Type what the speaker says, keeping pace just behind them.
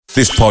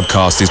This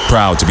podcast is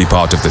proud to be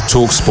part of the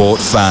TalkSport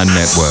Fan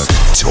Network.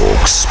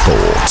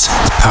 TalkSport.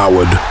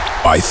 Powered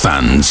by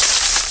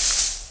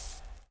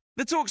fans.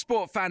 The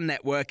TalkSport Fan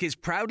Network is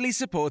proudly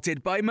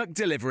supported by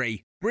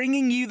McDelivery,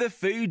 bringing you the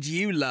food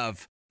you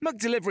love.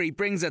 McDelivery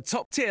brings a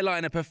top-tier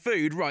lineup of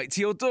food right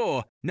to your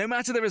door. No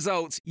matter the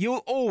result,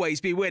 you'll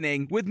always be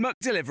winning with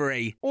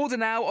McDelivery. Order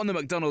now on the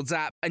McDonald's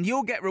app and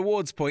you'll get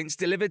rewards points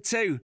delivered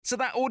too. So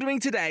that ordering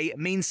today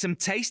means some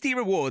tasty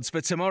rewards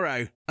for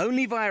tomorrow.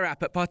 Only via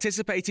app at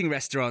participating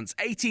restaurants.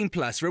 18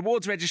 plus.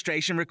 Rewards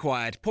registration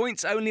required.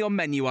 Points only on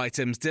menu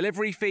items.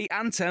 Delivery fee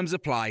and terms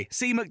apply.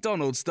 See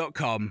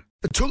mcdonalds.com.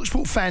 The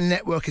TalkSport Fan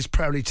Network is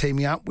proudly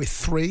teaming up with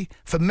 3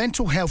 for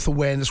Mental Health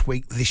Awareness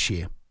Week this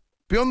year.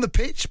 Beyond the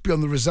pitch,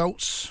 beyond the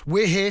results,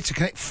 we're here to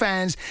connect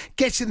fans,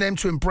 getting them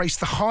to embrace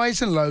the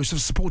highs and lows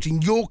of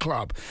supporting your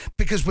club,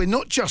 because we're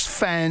not just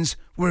fans,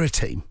 we're a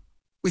team.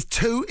 With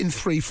 2 in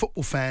 3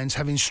 football fans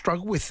having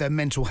struggled with their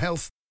mental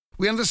health,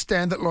 we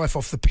understand that life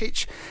off the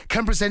pitch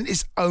can present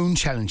its own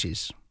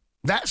challenges.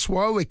 That's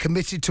why we're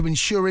committed to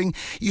ensuring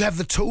you have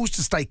the tools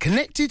to stay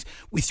connected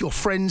with your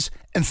friends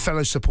and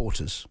fellow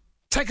supporters.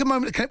 Take a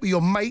moment to connect with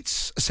your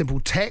mates. A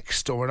simple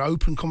text or an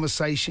open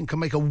conversation can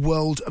make a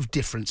world of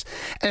difference.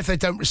 And if they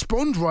don't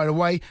respond right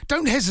away,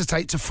 don't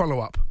hesitate to follow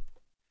up.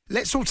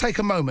 Let's all take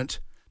a moment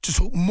to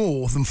talk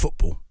more than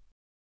football.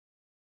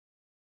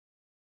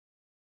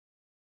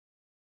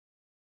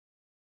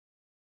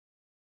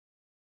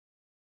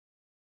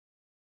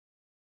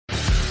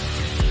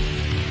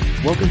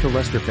 Welcome to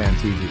Leicester Fan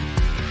TV.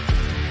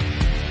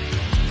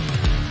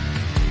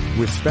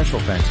 With special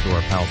thanks to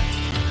our pals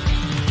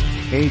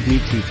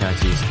ADT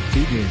Taxis,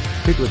 Feedme,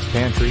 Piglet's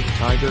Pantry,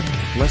 Tiger,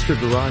 Leicester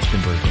Garage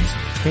Conversions,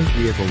 Pink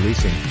Vehicle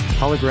Leasing,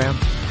 Hologram,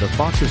 The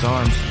Fox's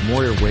Arms,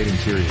 Moyer Wade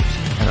Interiors,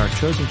 and our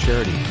chosen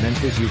charity,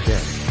 Memphis UK.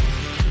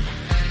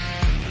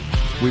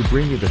 We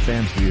bring you the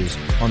fans' views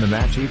on the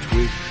match each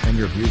week, and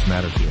your views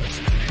matter to us.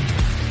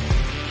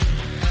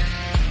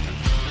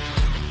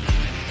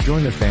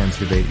 Join the fans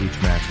debate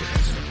each match with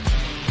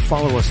us.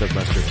 Follow us at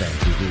Leicester Fan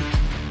TV.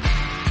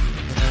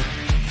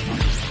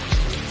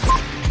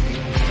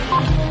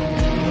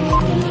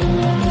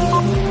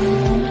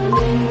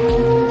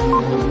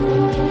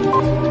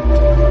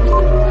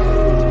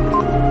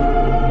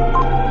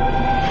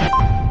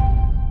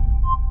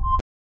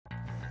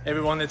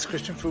 Everyone, it's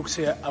Christian Fuchs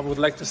here. I would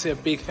like to say a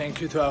big thank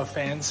you to our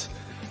fans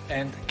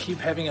and keep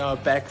having our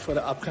back for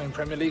the upcoming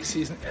Premier League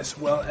season as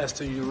well as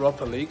the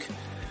Europa League.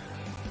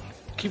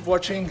 Keep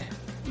watching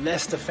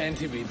Leicester Fan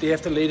TV. They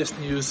have the latest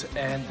news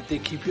and they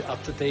keep you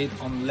up to date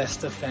on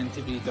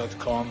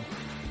leicesterfantv.com.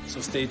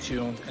 So stay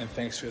tuned and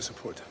thanks for your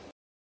support.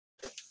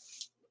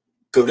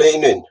 Good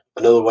evening.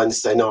 Another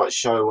Wednesday night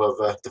show of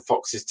The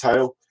Fox's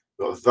Tale.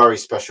 We've got a very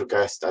special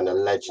guest and a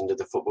legend of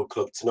the football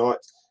club tonight.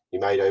 He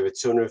made over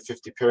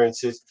 250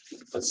 appearances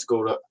and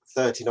scored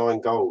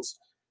 39 goals.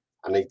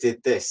 And he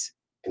did this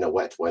in a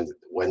wet,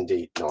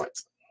 windy night.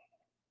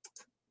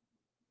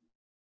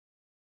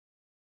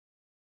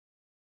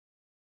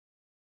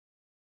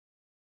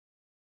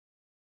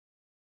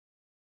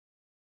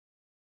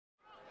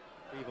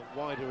 Even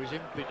wider is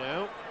Impey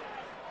now.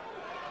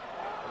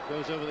 He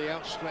goes over the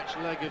outstretched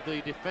leg of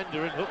the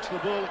defender and hooks the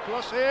ball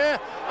across here.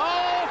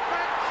 Oh,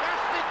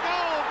 fantastic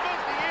goal!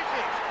 Muzzy, is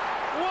it?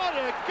 What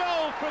a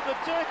goal from the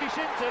Turkish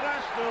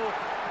international.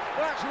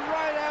 That's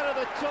right out of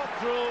the top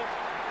draw.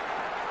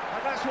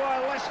 And that's why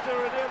Leicester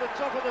are near the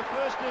top of the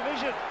First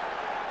Division.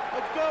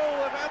 A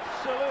goal of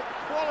absolute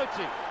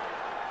quality.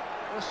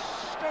 A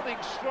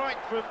stunning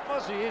strike from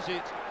Muzzy, is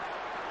it?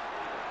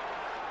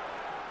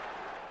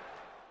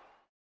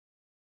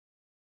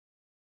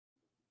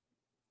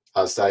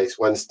 I'd say it's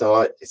Wednesday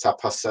night, it's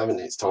 7:30,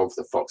 it's time for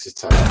The Fox's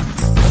Tale.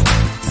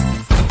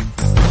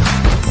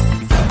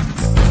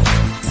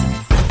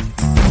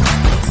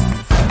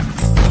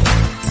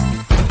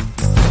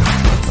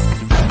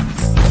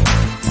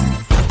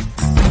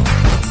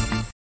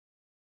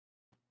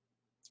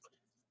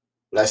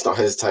 Let's not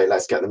hesitate.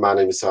 Let's get the man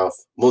himself.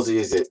 Muzzy,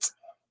 is it?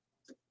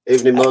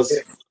 Evening, Muzz.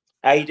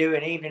 How you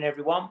doing? Evening,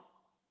 everyone.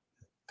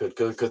 Good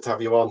to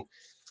have you on.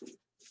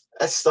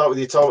 Let's start with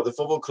your time at the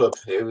football club.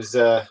 It was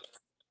a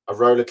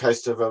roller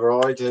coaster of a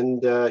ride,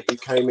 and you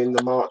came in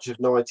the March of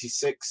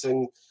 '96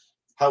 and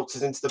helped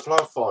us into the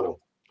playoff final.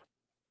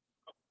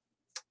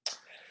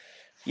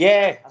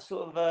 Yeah, I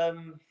sort of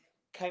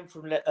came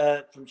from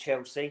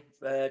Chelsea,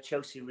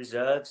 Chelsea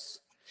reserves.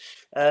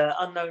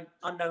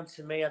 Unknown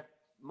to me.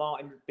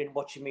 Martin had been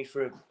watching me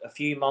for a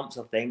few months,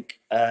 I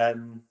think. I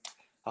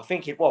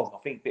think a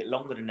bit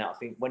longer than that. I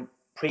think when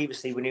he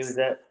was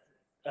at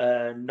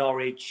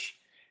Norwich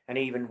and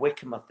even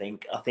Wickham, I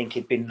think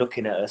he'd been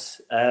looking at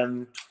us.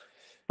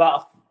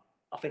 But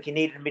I think he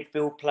needed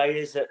midfield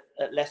players at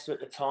Leicester at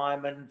the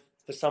time, and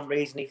for some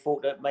reason he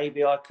thought that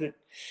maybe I could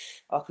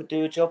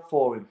do a job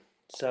for him.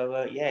 So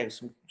it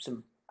was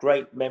some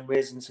great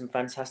memories and some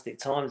fantastic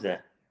times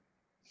there.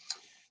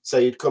 So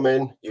you'd come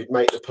in, you'd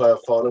make the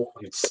playoff final,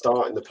 you'd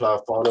start in the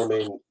playoff final. I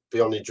mean,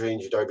 beyond your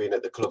dreams, you'd only been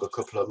at the club a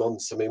couple of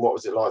months. I mean, what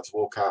was it like to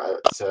walk out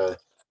at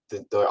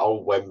the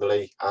old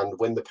Wembley and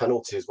win the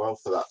penalty as well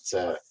for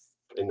that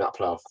in that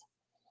playoff?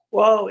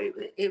 Well,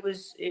 it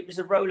was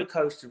a roller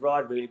coaster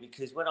ride really,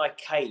 because when I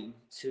came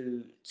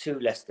to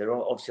Leicester,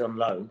 obviously on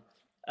loan,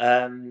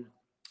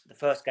 the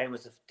first game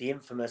was the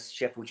infamous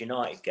Sheffield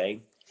United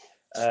game,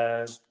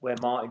 where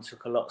Martin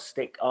took a lot of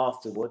stick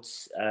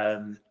afterwards.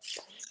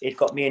 It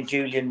got me and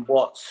Julian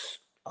Watts,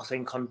 I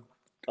think, on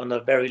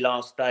the very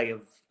last day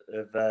of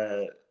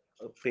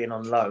being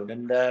on loan,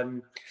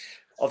 and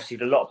obviously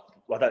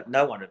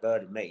no one had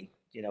heard of me.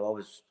 You know, I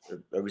was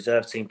a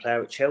reserve team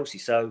player at Chelsea,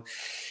 so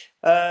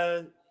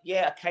I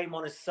came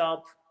on as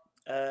sub.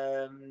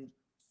 Like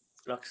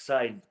I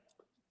say,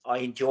 I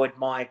enjoyed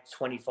my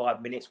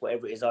 25 minutes,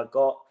 whatever it is I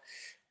got.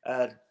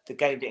 The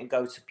game didn't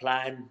go to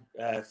plan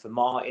for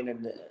Martin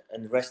and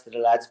the rest of the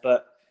lads,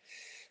 but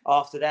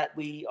after that,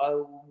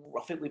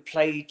 I think we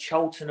played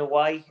Charlton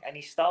away, and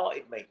he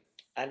started me,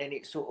 and then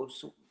it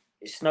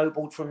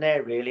snowballed from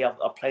there. Really, I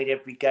played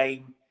every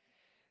game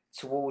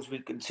until we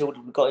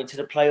got into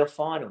the playoff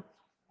final.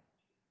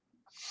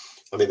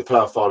 I mean, the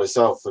playoff final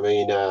itself,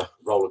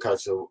 roller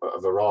coaster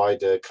of a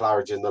ride,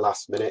 Claridge in the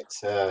last minute.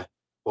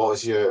 What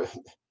was your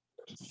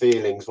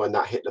feelings when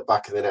that hit the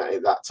back of the net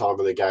at that time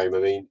of the game? I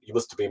mean, you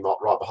must have been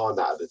right behind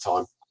that at the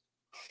time.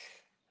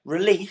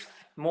 Relief,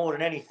 more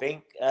than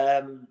anything.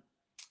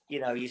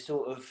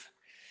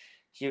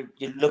 You're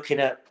looking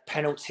at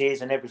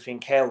penalties and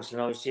everything else,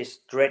 and I was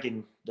just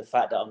dreading the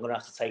fact that I'm going to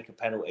have to take a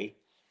penalty.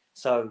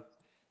 So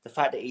the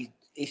fact that he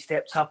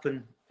stepped up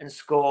and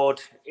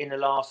scored in the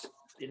last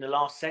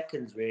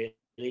seconds really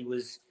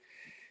was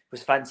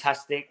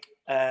fantastic.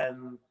 I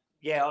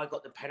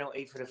got the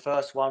penalty for the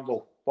first one.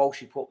 Well,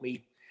 Walshy put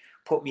me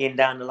in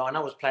down the line. I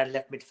was playing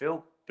left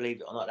midfield,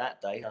 believe it or not,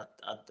 that day.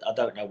 I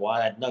don't know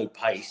why. I had no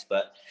pace,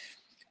 but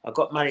I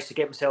managed to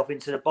get myself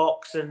into the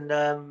box and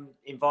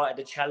invited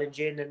the challenge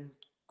in and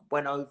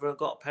went over and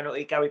got a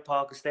penalty. Gary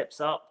Parker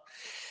steps up,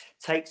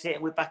 takes it,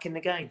 and we're back in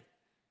the game.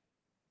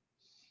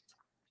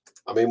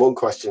 I mean, one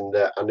question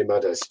that Andy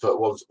Meadows put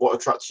was, what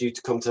attracted you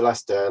to come to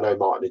Leicester? I know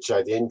Martin had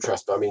showed the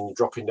interest, but I mean,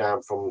 dropping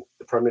down from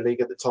the Premier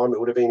League at the time, it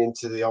would have been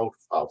into the old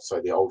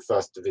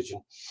First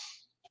Division.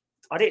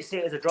 I didn't see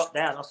it as a drop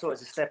down. I saw it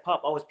as a step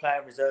up. I was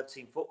playing reserve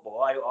team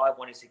football. I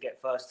wanted to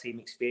get first team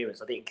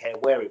experience. I didn't care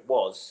where it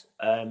was.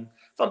 If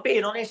I'm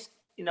being honest,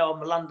 I'm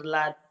a London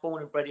lad,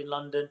 born and bred in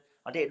London.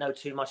 I didn't know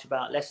too much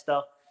about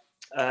Leicester,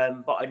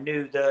 but I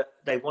knew that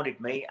they wanted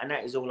me, and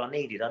that is all I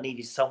needed. I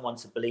needed someone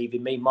to believe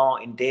in me.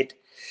 Martin did,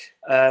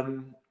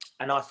 and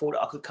I thought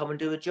I could come and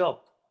do a job.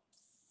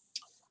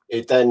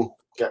 It then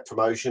get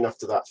promotion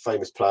after that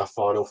famous playoff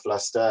final for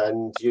Leicester,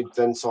 and you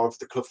then signed for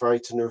the club for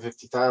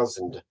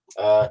 850,000.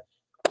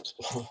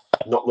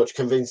 Not much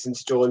convincing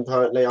to join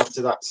apparently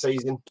after that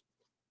season.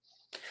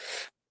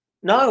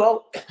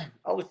 No,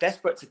 I was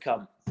desperate to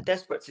come.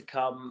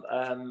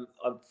 I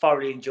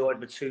thoroughly enjoyed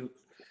my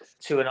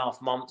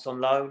 2.5 months on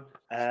loan.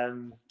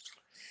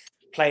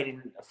 Played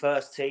in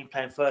first team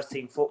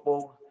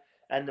football,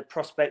 and the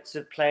prospects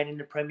of playing in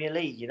the Premier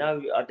League.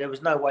 There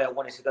was no way I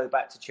wanted to go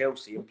back to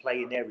Chelsea and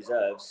play in their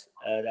reserves.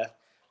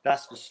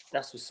 That's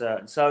for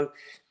certain. So,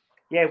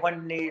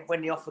 when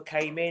the offer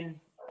came in,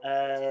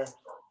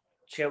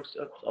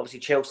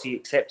 Chelsea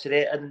accepted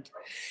it,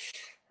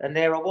 and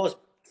there I was,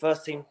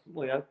 first team.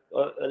 A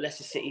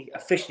Leicester City,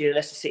 officially a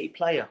Leicester City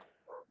player.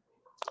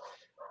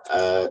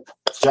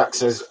 Jack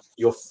says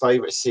your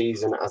favourite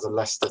season as a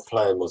Leicester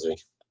player, was he?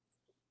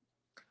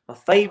 My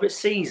favourite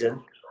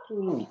season?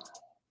 I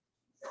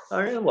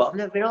don't know what. I've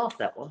never been asked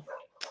that one.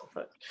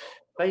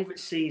 Favourite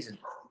season?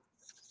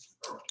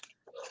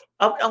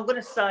 I'm going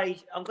to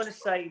say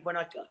when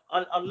I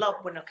love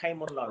when I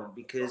came on loan,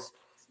 because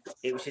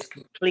it was just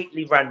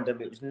completely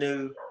random. It was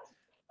new,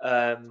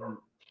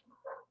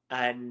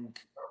 and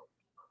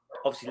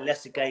obviously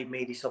Leicester gave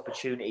me this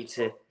opportunity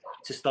to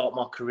start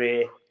my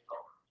career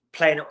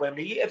playing at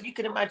Wembley. If you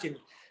can imagine,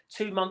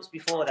 2 months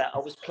before that, I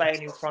was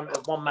playing in front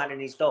of one man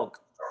and his dog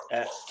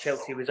at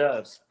Chelsea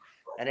reserves,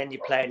 and then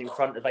you're playing in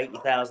front of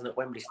 80,000 at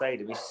Wembley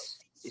Stadium.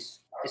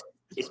 It's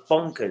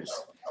bonkers.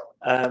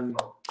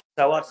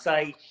 So I'd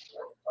say,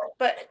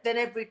 but then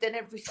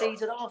every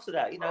season after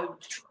that,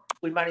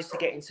 we managed to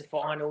get into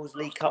finals,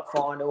 League Cup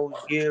finals,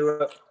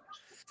 Europe.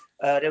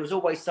 There was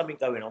always something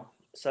going on.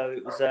 So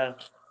it was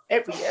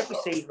every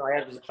season I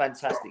had was a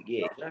fantastic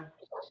year.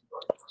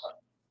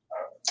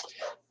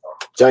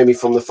 Jamie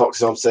from the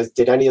Fox Arm says,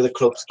 did any of the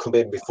clubs come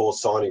in before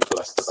signing for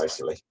Leicester,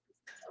 basically?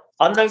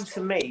 Unknown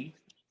to me,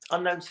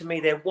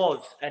 there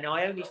was, and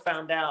I only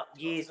found out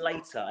years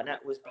later, and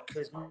that was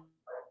because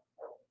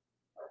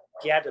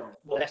Mickey Adams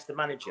was Leicester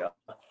manager,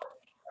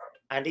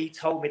 and he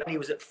told me that he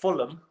was at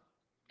Fulham.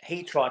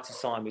 He tried to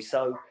sign me,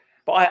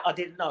 but I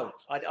didn't know.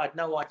 I had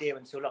no idea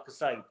until, like I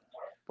say,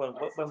 when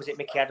was it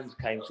Mickey Adams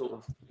came? Sort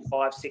of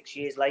 5-6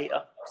 years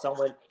later,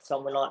 somewhere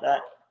like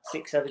that.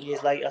 6-7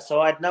 years later,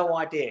 so I had no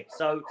idea.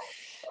 So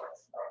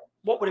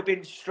what would have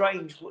been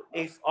strange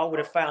if I would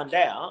have found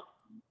out,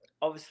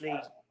 obviously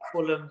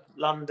Fulham,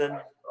 London,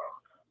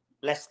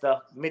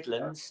 Leicester,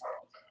 Midlands,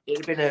 it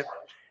would have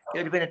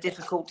been a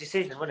difficult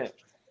decision, wouldn't it?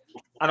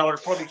 And I would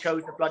have probably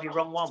chose the bloody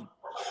wrong one.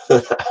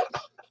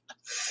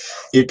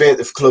 You'd be at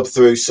the club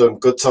through some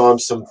good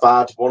times, some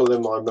bad. One of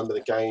them, I remember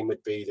the game,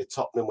 would be the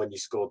Tottenham when you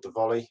scored the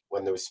volley,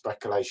 when there was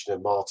speculation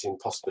of Martin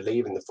possibly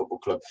leaving the football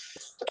club.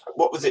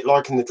 What was it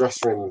like in the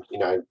dressing room,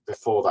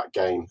 before that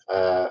game?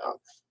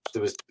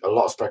 There was a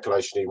lot of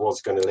speculation he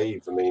was going to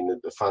leave. I mean,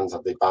 the fans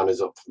had their banners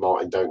up,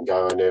 Martin don't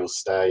go and he'll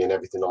stay and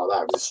everything like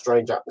that. It was a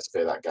strange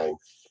atmosphere, that game.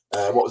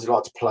 What was it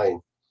like to play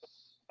in?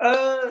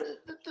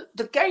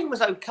 The game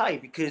was okay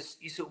because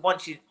you sort of,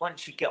 once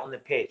you get on the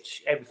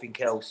pitch, everything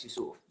else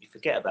you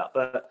forget about.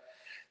 But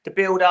the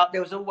build up,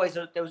 there was always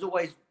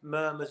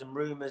murmurs and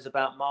rumours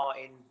about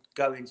Martin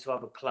going to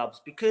other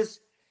clubs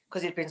because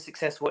he'd been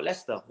successful at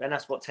Leicester, and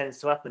that's what tends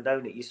to happen,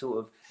 don't it? You sort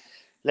of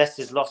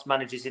Leicester's lost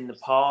managers in the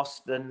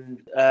past,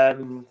 and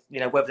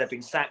whether they've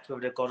been sacked,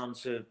 whether they've gone on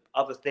to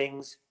other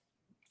things,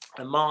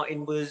 and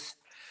Martin was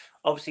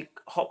obviously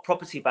hot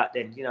property back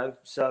then,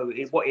 So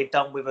what he'd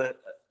done with a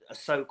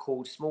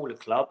so-called smaller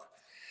club,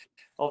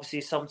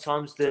 obviously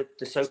sometimes the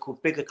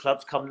so-called bigger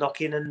clubs come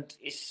knocking, and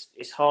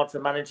it's hard for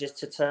managers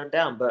to turn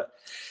down. But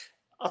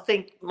I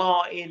think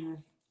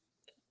Martin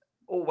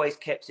always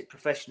kept it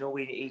professional.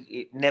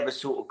 He never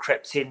sort of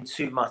crept in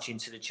too much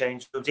into the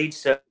change rooms. He'd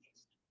serve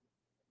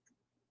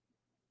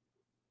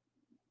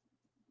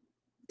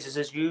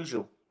as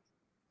usual.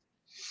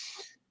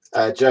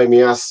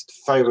 Jamie asked,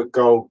 favourite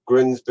goal,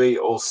 Grimsby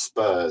or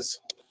Spurs?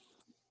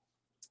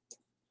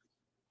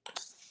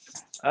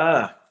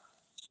 I'd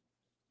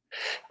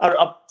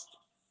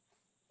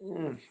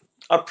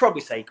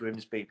probably say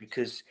Grimsby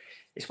because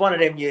it's one of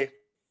them you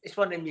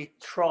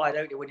try,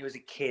 don't you, when you was a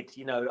kid,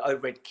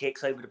 overhead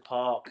kicks over the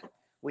park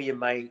with your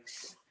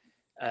mates.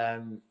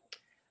 And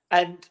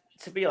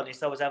to be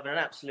honest, I was having an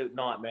absolute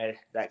nightmare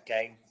that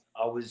game.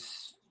 It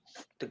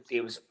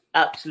was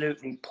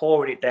absolutely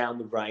pouring it down,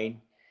 the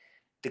rain.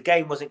 The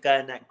game wasn't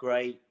going that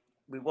great.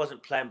 We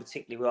wasn't playing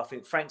particularly well. I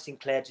think Frank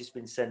Sinclair had just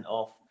been sent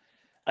off.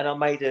 And I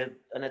made an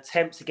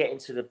attempt to get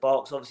into the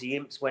box. Obviously,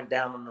 Imps went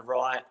down on the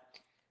right.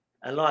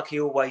 And like he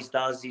always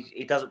does,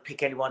 he doesn't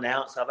pick anyone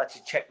out. So I've had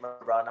to check my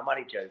run. I'm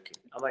only joking.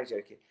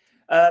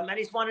 And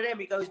it's one of them.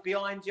 He goes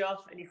behind you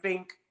and you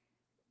think,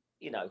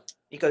 you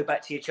go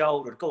back to your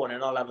childhood. Go on,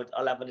 and I'll have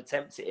an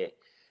attempt at it.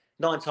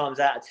 9 times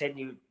out of 10,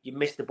 you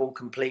miss the ball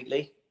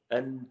completely.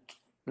 And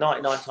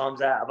 99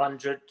 times out of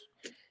 100,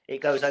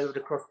 it goes over the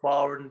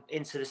crossbar and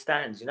into the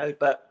stands,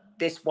 But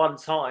this one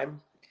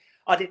time,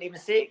 I didn't even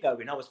see it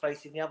going. I was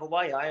facing the other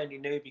way. I only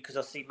knew because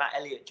I see Matt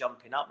Elliott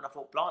jumping up and I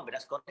thought, blimey,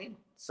 that's gone in.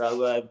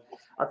 So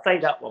I'd say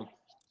that one.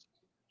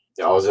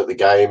 Yeah, I was at the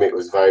game. It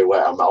was very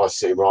wet. I was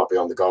sitting right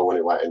behind the goal when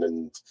it went in.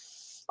 And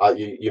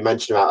you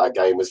mentioned about that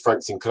game was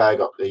Frank Sinclair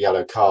got the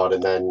yellow card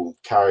and then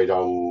carried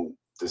on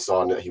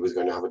deciding that he was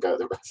going to have a go at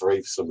the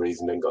referee for some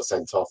reason and got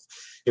sent off.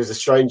 It was a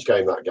strange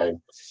game, that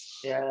game.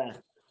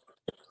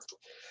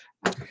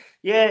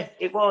 Yeah,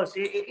 it was.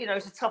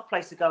 It's a tough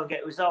place to go and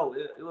get a result.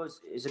 It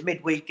was a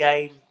midweek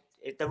game.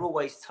 They're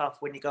always tough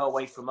when you go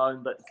away from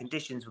home, but the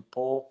conditions were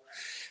poor.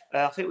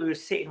 I think we were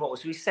sitting,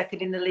 we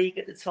second in the league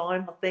at the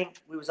time? I think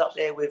we was up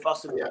there with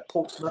us and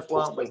Portsmouth,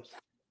 weren't we?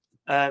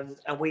 And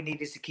we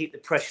needed to keep the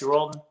pressure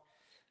on.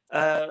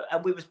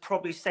 And we was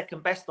probably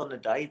second best on the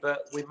day,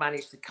 but we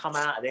managed to come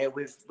out of there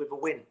with a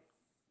win.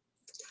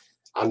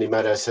 Andy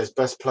Meadows says,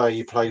 best player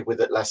you played with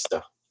at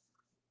Leicester?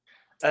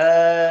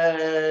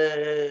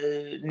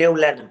 Neil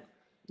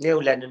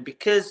Lennon,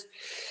 because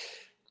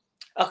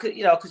I could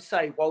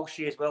say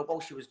Walshy as well.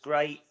 Walshy was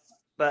great,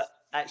 but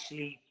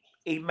actually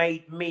he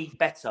made me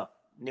better,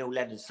 Neil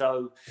Lennon.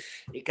 So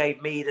it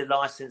gave me the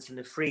license and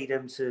the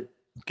freedom to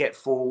get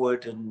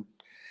forward and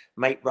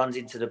make runs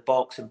into the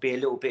box and be a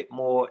little bit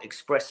more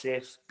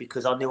expressive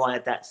because I knew I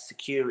had that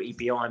security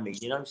behind me,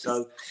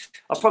 So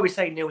I'll probably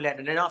say Neil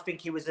Lennon, and I think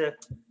he was a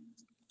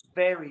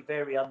very,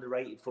 very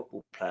underrated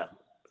football player.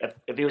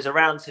 If he was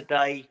around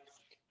today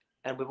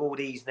and with all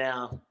these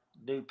now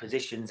new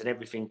positions and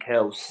everything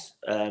else,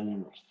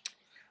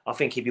 I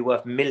think he'd be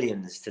worth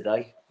millions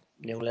today,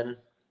 Neil Lennon.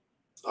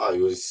 He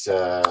was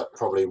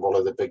probably one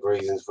of the big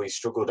reasons we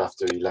struggled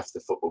after he left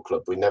the football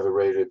club. We never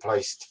really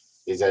replaced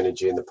his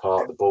energy in the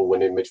park, the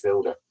ball-winning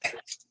midfielder.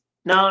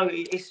 No,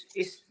 it's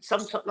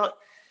sometimes like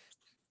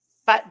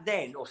back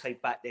then,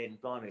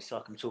 blimey, it's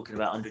like I'm talking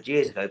about 100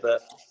 years ago,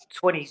 but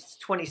 20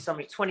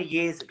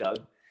 years ago,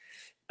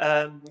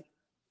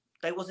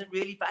 they wasn't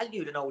really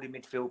valued an older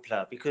midfield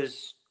player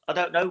because I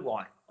don't know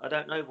why.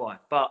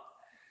 But,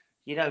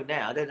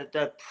 now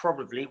they're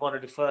probably one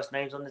of the first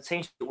names on the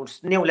team sheet. Well,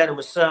 Neil Lennon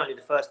was certainly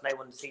the first name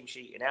on the team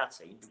sheet in our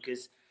team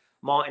because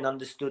Martin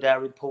understood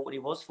how important he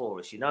was for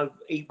us,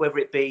 whether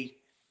it be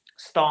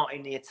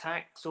starting the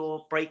attacks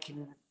or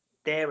breaking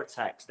their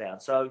attacks down.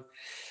 So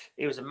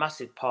it was a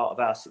massive part of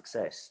our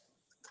success.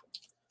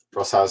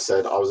 Ross House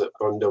said, I was at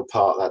Brundle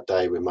Park that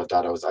day with my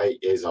dad. I was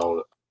 8 years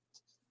old.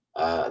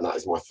 And that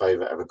is my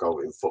favourite ever goal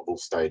in football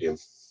stadium.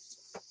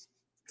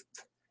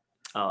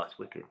 Oh, it's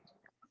wicked.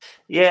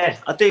 Yeah,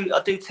 I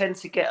do tend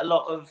to get a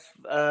lot of,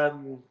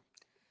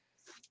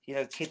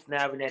 kids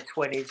now in their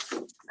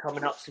 20s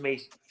coming up to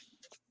me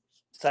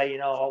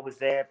saying, "Oh, I was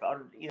there," but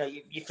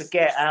you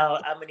forget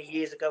how many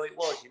years ago it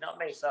was. You know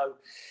what I mean? So,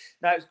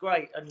 no, it was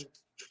great, and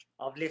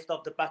I've lived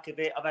off the back of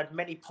it. I've had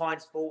many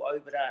pints bought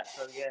over that.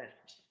 So yeah.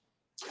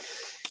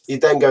 You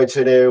then go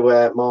into an era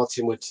where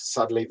Martin would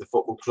sadly leave the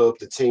football club.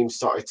 The team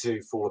started to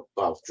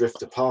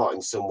drift apart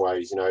in some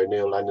ways.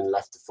 Neil Lennon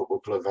left the football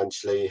club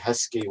eventually.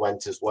 Heskey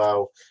went as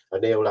well.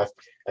 And Neil left.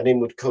 And in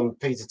would come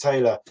Peter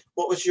Taylor.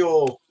 What was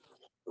your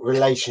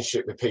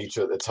relationship with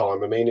Peter at the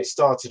time? I mean, it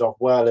started off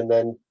well, and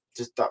then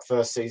just that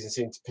first season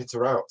seemed to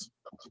peter out.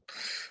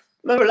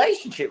 My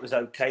relationship was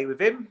okay with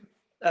him,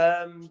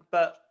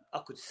 but I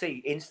could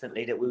see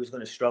instantly that we was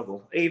going to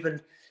struggle.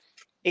 Even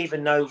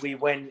though we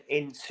went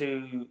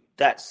into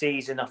that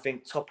season, I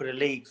think top of the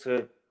league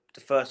for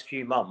the first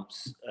few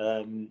months.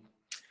 I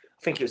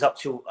think it was up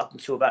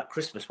until about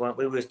Christmas, weren't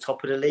we? We was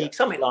top of the league,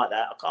 something like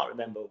that. I can't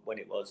remember when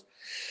it was,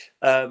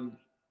 but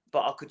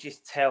I could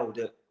just tell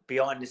that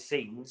behind the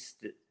scenes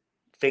that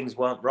things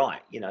weren't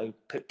right.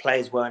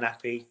 Players weren't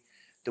happy.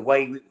 The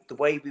way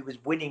we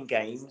was winning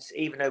games,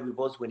 even though we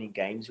was winning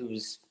games,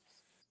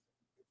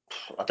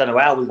 I don't know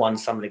how we won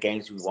some of the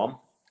games we won.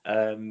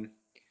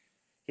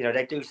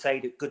 They do say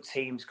that good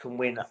teams can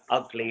win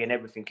ugly and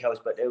everything else,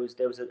 but there was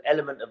an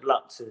element of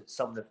luck to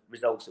some of the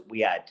results that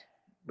we had,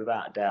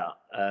 without a doubt.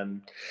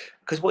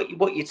 Because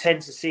what you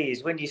tend to see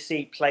is when you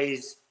see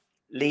players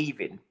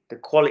leaving, the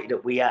quality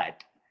that we had,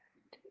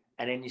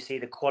 and then you see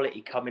the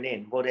quality coming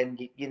in, well, then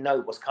you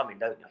know what's coming,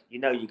 don't you? You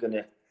know you're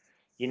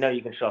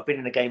gonna show. I've been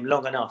in the game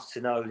long enough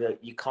to know that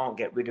you can't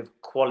get rid of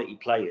quality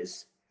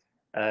players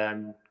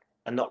and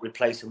not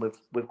replace them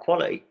with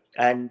quality.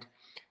 And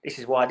this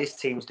is why this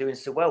team's doing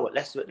so well at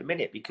Leicester at the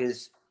minute,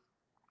 because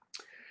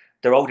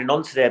they're holding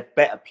on to their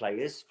better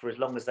players for as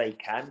long as they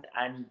can.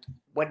 And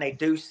when they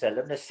do sell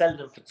them, they're selling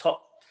them for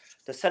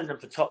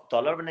top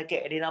dollar, and they're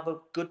getting in other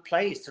good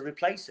players to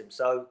replace them.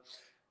 So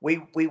we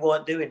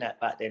weren't doing that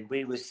back then.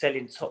 We were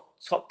selling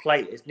top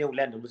players. Neil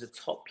Lennon was a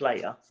top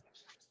player,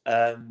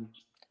 and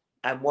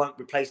weren't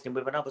replacing him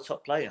with another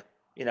top player.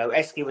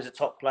 Heskey was a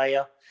top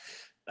player.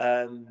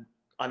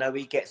 I know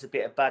he gets a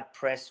bit of bad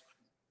press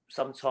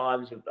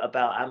sometimes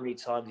about how many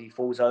times he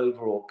falls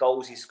over or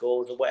goals he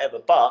scores or whatever,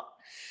 but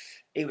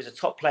he was a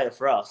top player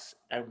for us,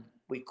 and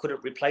we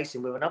couldn't replace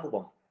him with another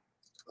one.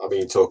 I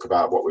mean, you talk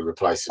about what we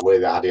replaced him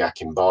with. Adi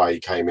Akinbaye, he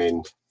came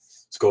in,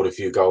 scored a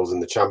few goals in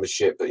the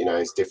Championship, but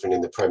it's different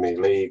in the Premier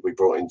League. We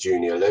brought in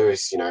Junior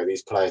Lewis.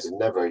 These players had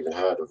never even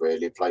heard of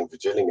really playing for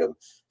Gillingham.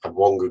 Had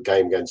one good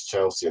game against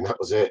Chelsea, and that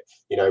was it.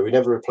 We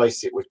never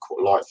replaced it with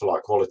like for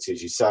like quality,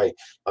 as you say.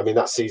 I mean,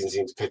 that season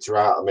seemed to peter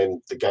out. I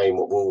mean, the game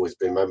what we've always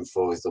been remembered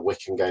for is the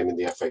Wycombe game in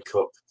the FA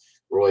Cup.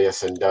 Roy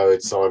Essendon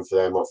had signed for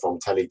them from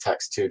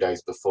Teletext 2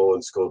 days before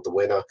and scored the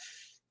winner.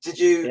 Did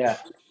you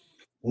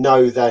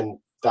know then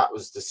that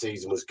was the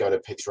season was going to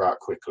peter out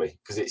quickly?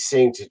 Because it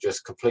seemed to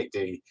just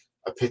completely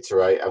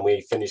epiterate, and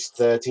we finished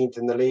 13th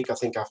in the league, I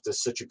think, after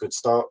such a good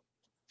start.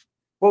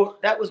 Well,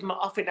 I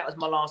think that was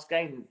my last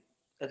game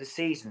of the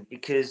season,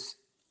 because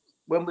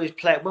when we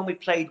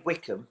played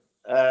Wycombe,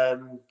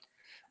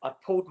 I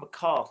pulled my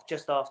calf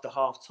just after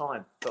half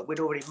time, but we'd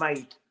already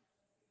made,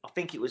 I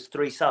think it was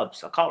 3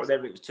 subs. I can't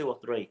remember, it was 2 or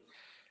 3.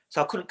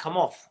 So I couldn't come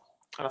off.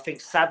 And I think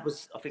Sad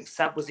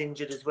was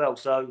injured as well.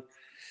 So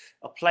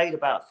I played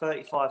about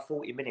 35,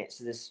 40 minutes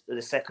of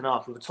the second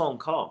half with a torn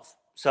calf.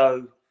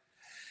 So,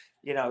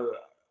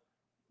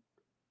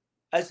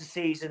 as the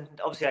season,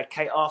 obviously,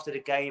 after the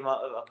game,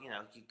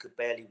 you could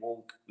barely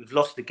walk. We've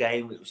lost the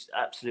game. It was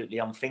absolutely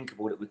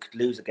unthinkable that we could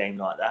lose a game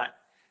like that.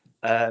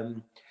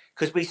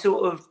 Because we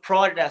sort of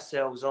prided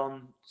ourselves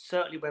on,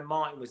 certainly when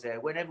Martin was there,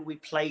 whenever we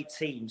played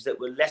teams that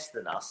were less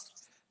than us,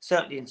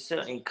 certainly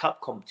in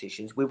cup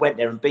competitions, we went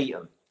there and beat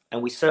them.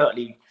 And we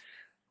certainly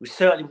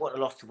wouldn't have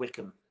lost to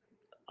Wycombe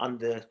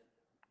under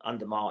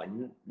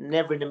Martin.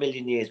 Never in a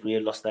million years we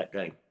had lost that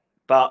game.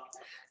 But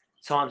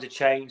times have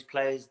changed,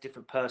 players,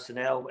 different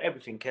personnel,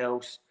 everything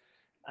else.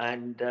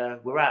 And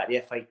we're out of the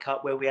FA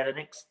Cup, where we had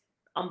an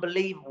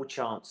unbelievable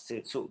chance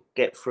to sort of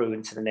get through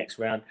into the next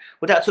round.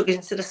 Would that took us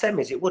into the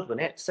semis? It would,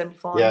 wouldn't it?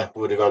 Semi-final? Yeah,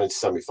 we would have gone into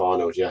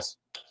semi-finals, yes.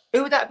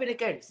 Who would that have been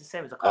against, the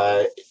semis? I can't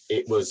remember.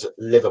 It was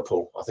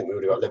Liverpool. I think we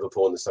would have got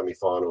Liverpool in the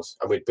semi-finals.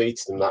 And we'd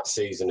beaten them that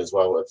season as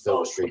well at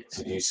Filbert Street.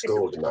 You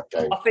scored in that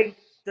game. I think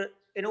that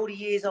in all the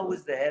years I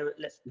was there at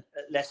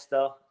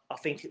Leicester, I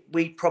think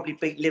we probably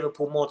beat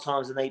Liverpool more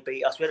times than they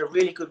beat us. We had a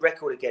really good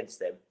record against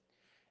them.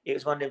 It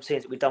was one of them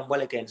teams that we've done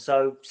well against.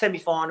 So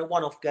semi-final,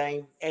 one-off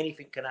game,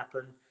 anything can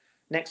happen.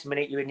 Next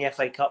minute, you're in the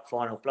FA Cup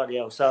final. Bloody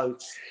hell. So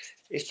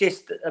it's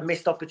just a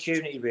missed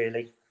opportunity,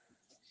 really.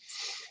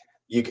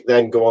 You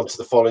then go on to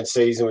the following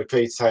season with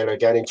Peter Taylor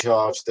again in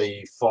charge.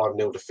 The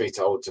 5-0 defeat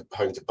home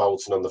to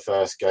Bolton on the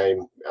first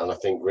game. And I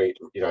think,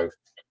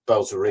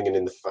 bells were ringing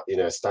in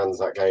the stands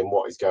that game.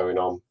 What is going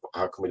on?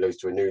 How can we lose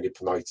to a newly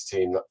promoted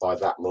team by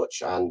that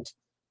much and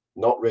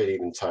not really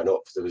even turn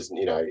up? There was,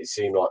 it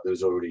seemed like there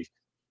was already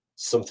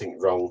something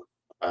wrong.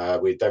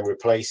 We'd then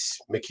replace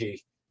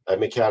Mickey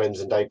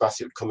Adams, and Dave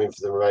Bassett would come in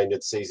for the remainder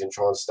of the season,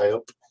 try and stay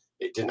up.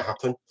 it didn't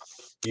happen.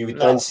 You'd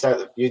then stay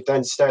at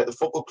the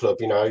football club,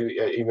 you know,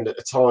 even at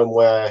a time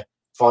where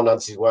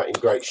finances weren't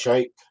in great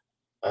shape.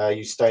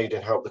 You stayed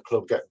and helped the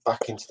club get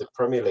back into the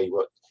Premier League.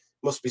 What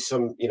must be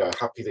some, you know,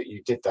 happy that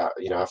you did that,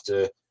 you know,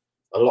 after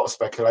a lot of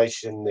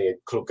speculation, the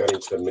club going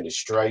into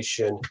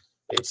administration.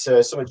 It's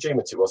some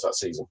achievement it was that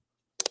season.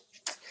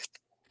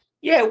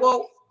 Yeah,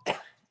 well,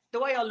 the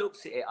way I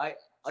looked at it, I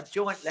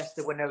joined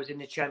Leicester when I was in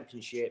the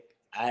Championship,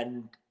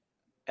 and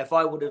if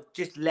I would have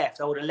just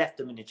left, I would have left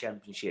them in the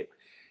Championship.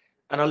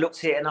 And I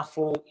looked at it and I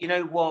thought, you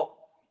know what,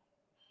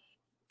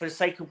 for the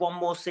sake of one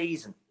more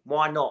season,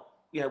 why not?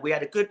 You know, we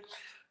had a good...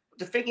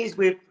 The thing is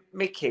with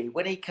Mickey,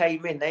 when he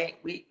came in,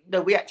 we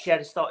actually had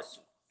to start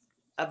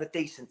have a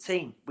decent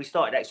team. We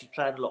started actually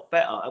playing a lot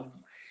better, and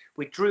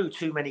we drew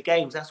too many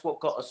games. That's what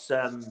got us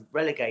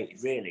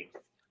relegated, really.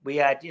 We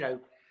had, you know,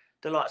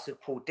 the likes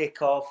of Paul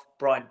Dickoff,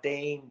 Brian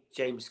Dean,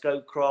 James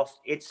Scowcroft.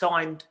 It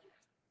signed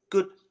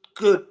good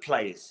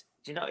players,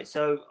 do you know?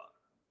 So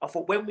I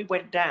thought when we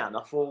went down,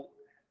 I thought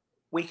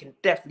we can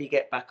definitely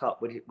get back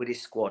up with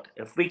this squad.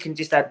 If we can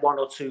just add one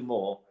or two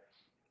more,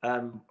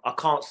 I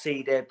can't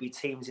see there be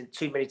too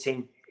many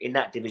teams in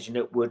that division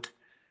that would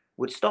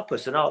stop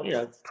us, and I'll, you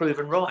know,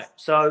 proven right.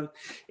 So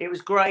it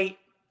was great.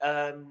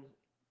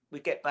 We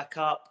get back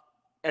up,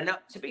 and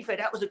that, to be fair,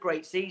 that was a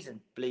great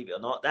season. Believe it or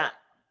not, that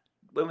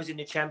when we was in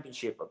the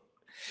Championship,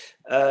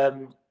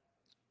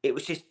 it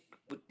was just,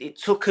 it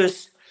took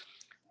us.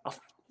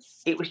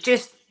 It was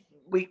just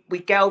we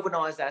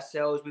galvanised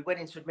ourselves. We went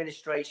into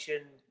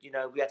administration. You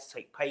know, we had to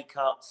take pay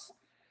cuts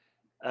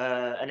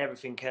and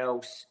everything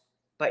else,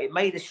 but it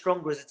made us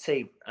stronger as a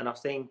team. And I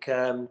think.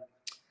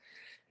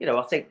 You know,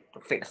 I think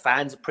the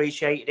fans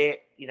appreciated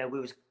it. You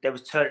know, there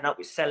was turning up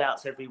with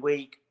sellouts every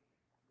week,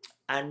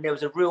 and there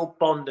was a real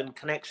bond and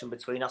connection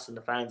between us and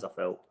the fans, I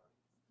felt.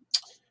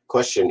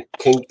 Question: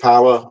 King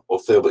Power or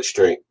Filbert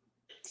Street?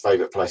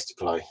 Favourite place to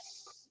play?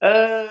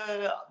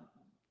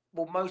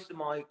 Well, most of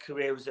my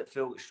career was at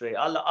Filbert Street.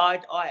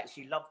 I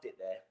actually loved it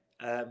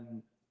there.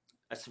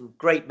 Some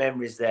great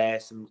memories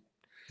there. Some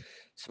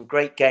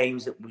great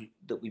games that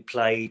we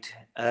played.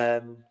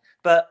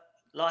 But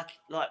like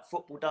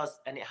football does,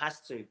 and it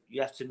has to.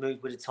 You have to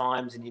move with the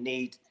times, and you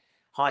need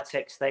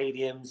high-tech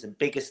stadiums and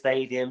bigger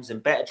stadiums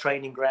and better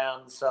training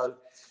grounds. So,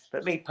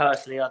 but me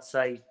personally, I'd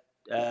say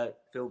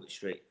Filbert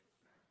Street.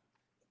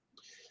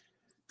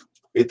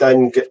 You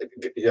then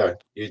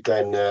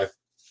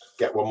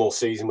get one more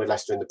season with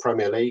Leicester in the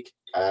Premier League.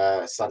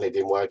 Sadly, it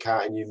didn't work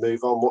out, and you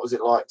move on. What was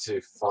it like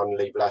to finally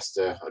leave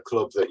Leicester, a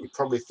club that you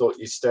probably thought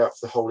you'd stay up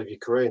for the whole of your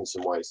career in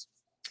some ways?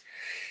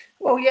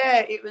 Well,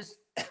 yeah, it was.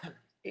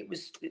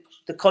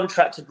 The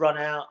contract had run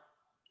out,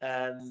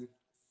 and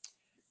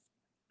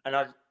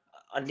I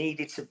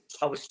needed to.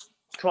 I was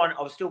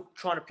still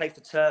trying to play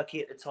for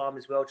Turkey at the time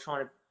as well,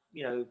 trying to,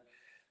 you know,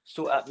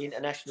 sort out the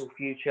international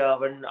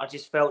future, and I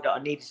just felt that I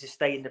needed to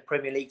stay in the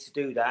Premier League to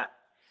do that.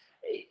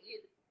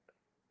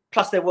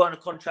 Plus, there weren't a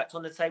contract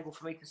on the table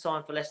for me to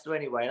sign for Leicester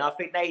anyway, and I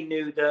think they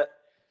knew that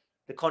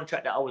the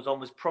contract that I was on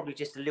was probably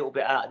just a little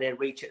bit out of their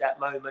reach at that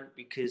moment,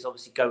 because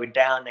obviously going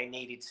down, they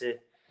needed to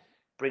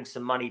bring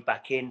some money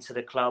back into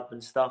the club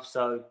and stuff.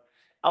 So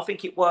I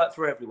think it worked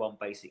for everyone,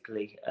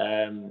 basically.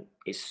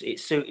 It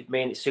suited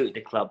me and it suited the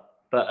club.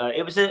 But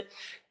it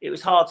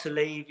was hard to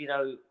leave. You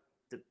know,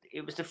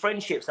 it was the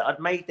friendships that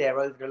I'd made there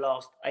over the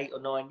last 8 or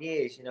 9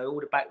 years. You know, all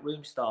the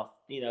backroom staff.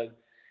 You know,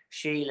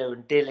 Sheila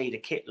and Dilly, the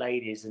kit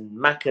ladies, and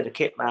Macca, the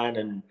kit man,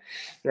 and,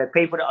 you know,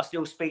 people that I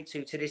still speak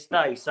to this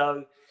day.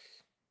 So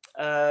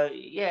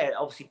yeah,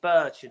 obviously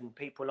Birch and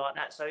people like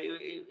that. So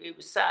it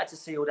was sad to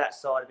see all that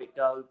side of it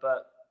go,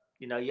 but,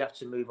 you know, you have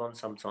to move on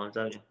sometimes,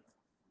 don't you?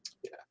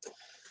 Yeah.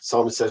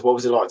 Simon says, what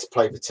was it like to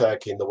play for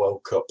Turkey in the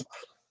World Cup?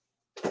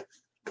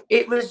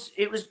 It was.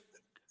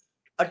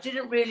 I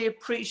didn't really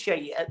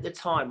appreciate it at the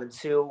time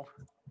until,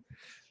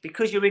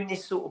 because you're in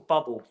this sort of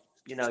bubble.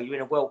 You know, you're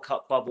in a World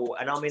Cup bubble,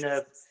 and I'm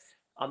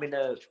in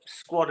a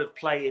squad of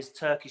players,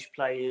 Turkish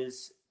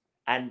players,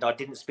 and I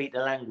didn't speak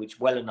the language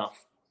well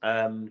enough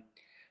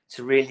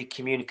to really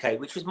communicate,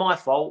 which was my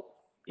fault.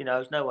 You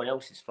know, it's no one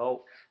else's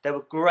fault. They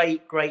were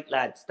great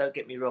lads. Don't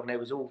get me wrong. They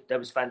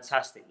was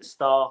fantastic. The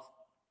staff,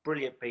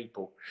 brilliant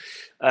people.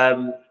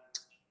 But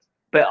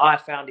I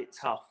found it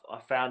tough. I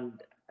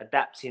found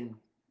adapting.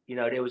 You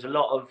know, there was a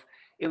lot of.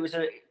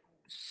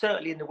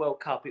 Certainly in the World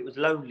Cup, it was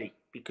lonely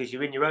because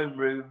you're in your own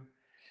room.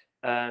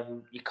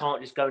 You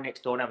can't just go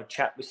next door and have a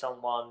chat with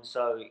someone.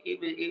 So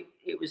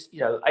it was, you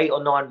know, 8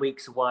 or 9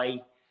 weeks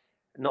away,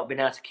 not being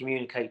able to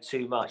communicate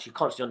too much. You're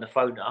constantly on the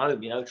phone at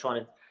home, you know,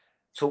 trying to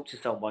talk to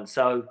someone.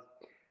 So,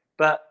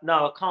 but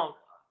no, I can't.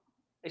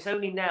 It's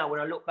only now when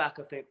I look back,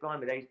 I think,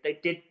 blimey,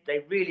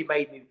 they really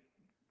made me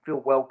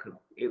feel welcome.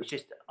 It was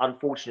just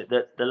unfortunate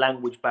that the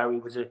language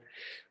barrier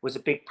was a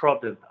big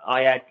problem.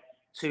 I had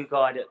 2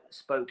 guys that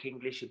spoke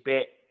English a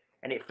bit,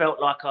 and it felt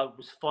like I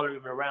was following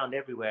him around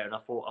everywhere. And I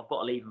thought, I've got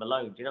to leave him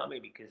alone. Do you know what I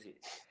mean? Because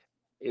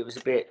it was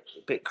a bit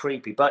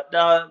creepy. But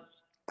I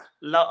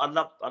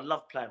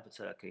love playing for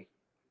Turkey.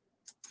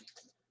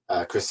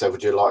 Chris said,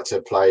 would you like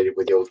to play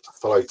with your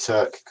fellow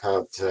Turk,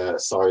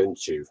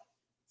 Sayuncu?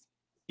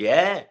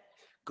 Yeah,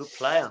 good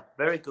player.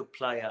 Very good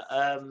player.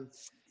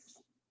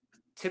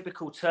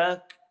 Typical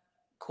Turk,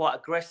 quite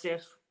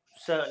aggressive,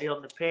 certainly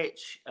on the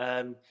pitch.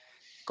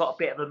 Got a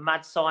bit of a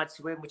mad side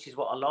to him, which is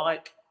what I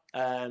like.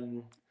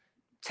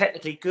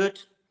 Technically good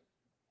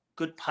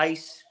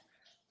pace,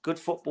 good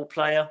football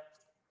player.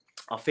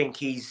 I think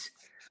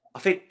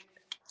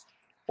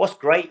what's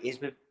great is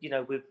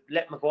we've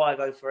let Maguire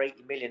go for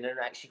 80 million and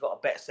actually got a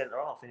better centre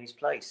half in his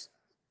place.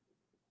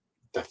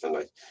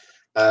 Definitely.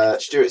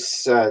 Stuart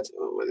said,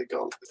 where's it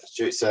gone?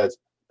 Stuart said,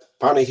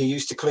 apparently he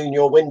used to clean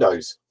your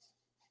windows.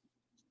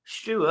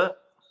 Stuart,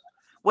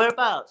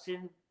 whereabouts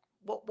in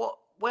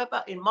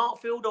whereabouts in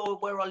Markfield or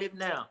where I live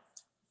now?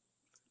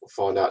 We'll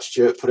find out.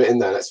 Stuart, put it in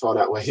there. Let's find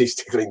out where he used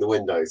to clean the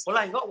windows. Well,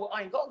 I ain't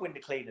got a window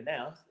cleaner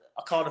now.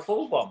 I can't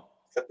afford one.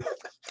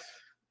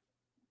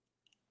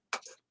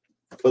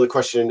 Well, the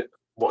question,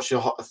 what's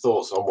your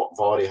thoughts on what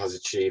Vardy has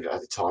achieved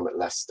at the time at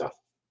Leicester?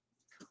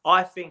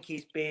 I think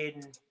he's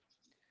been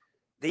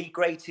the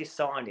greatest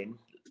signing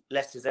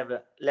Leicester's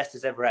ever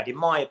had, in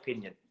my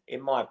opinion,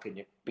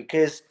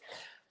 because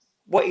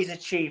what he's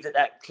achieved at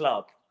that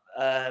club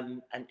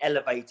and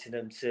elevating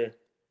them to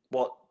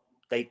what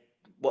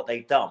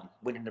they've done,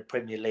 winning the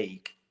Premier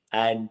League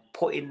and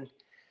putting,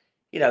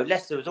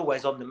 Leicester was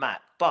always on the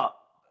map, but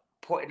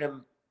putting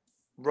them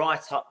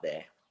right up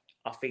there,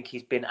 I think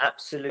he's been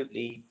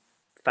absolutely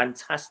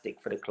fantastic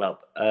for the club.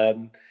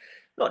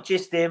 Not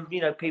just him,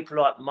 people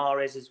like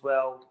Mahrez as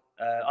well.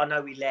 I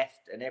know he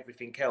left and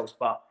everything else,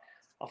 but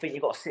I think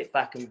you've got to sit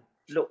back and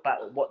look back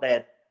at what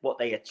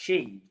they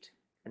achieved,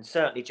 and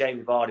certainly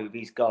Jamie Vardy with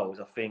his goals.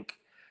 I think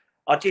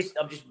I'm just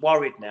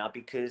worried now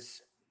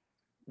because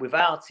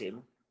without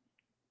him,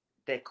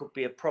 there could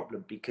be a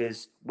problem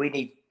because we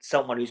need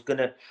someone who's going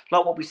to,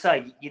 like what we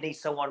say, you need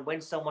someone when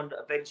someone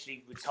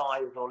eventually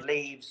retires or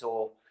leaves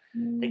or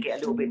they get a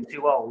little bit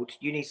too old,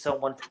 you need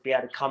someone to be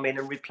able to come in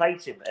and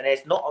replace him. And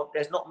there's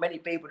not many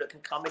people that can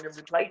come in and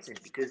replace him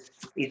because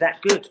he's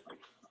that good.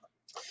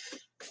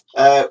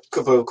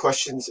 Couple of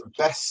questions.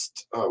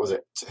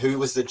 Who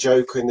was the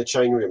joker in the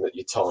change room at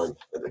your time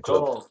at the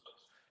club? Oh,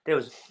 there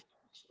was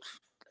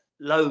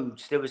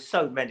loads. There was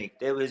so many.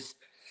 There was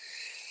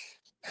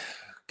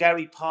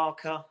Gary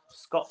Parker,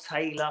 Scott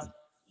Taylor.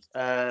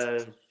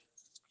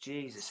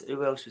 Jesus,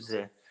 who else was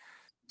there?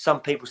 Some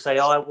people say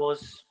I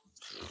was.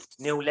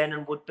 Neil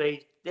Lennon would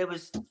be. There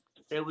was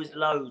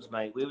loads,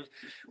 mate.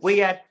 We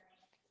had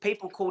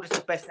people called us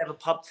the best ever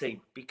pub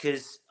team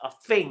because I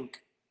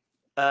think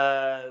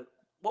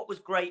what was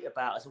great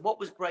about us and what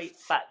was great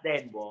back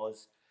then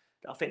was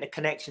I think the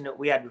connection that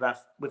we had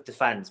with the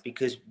fans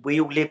because we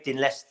all lived in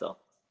Leicester.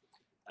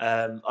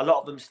 A lot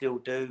of them still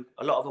do.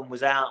 A lot of them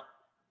was out,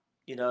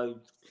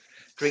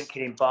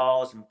 drinking in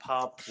bars and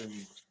pubs and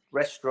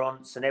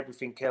restaurants and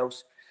everything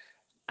else,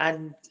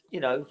 and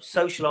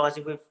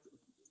socialising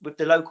with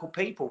the local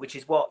people, which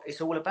is what it's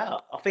all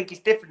about. I think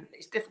it's different.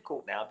 It's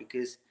difficult now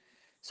because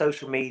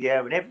social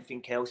media and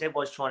everything else,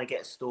 everyone's trying to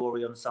get a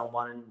story on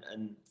someone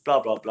and blah,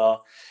 blah, blah.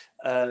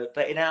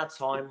 But in our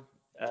time,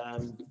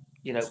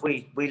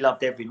 we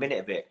loved every minute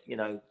of it.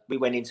 We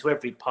went into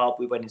every pub,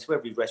 we went into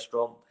every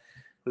restaurant,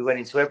 we went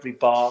into every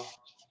bar.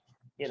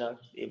 It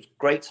was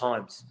great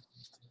times.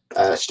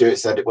 Stuart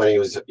said that when you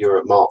were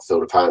at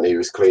Markfield, apparently he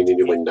was cleaning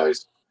your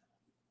windows.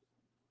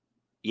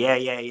 Yeah.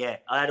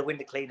 I had a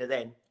window cleaner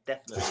then.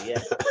 Definitely,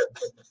 yeah.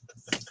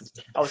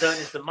 I was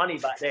earning some money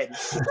back then.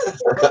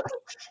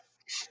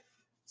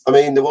 I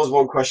mean, there was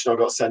one question I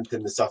got sent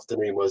in this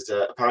afternoon was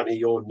apparently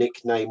your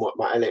nickname, what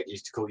Matt Elliott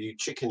used to call you,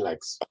 Chicken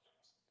Legs.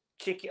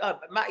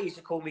 Matt used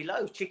to call me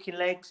loads. Chicken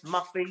Legs,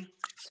 Muffy,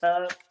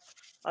 Turk.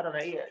 I don't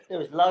know. Yeah, there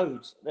was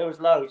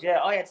loads. Yeah,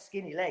 I had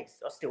skinny legs.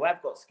 I still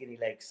have got skinny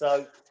legs.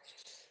 So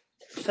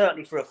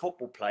certainly for a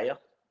football player.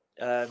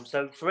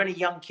 So for any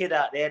young kid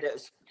out there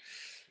that's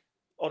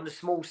on the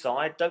small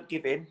side, don't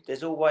give in.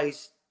 There's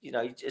always,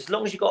 as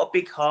long as you've got a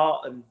big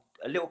heart and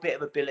a little bit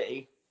of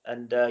ability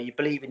and you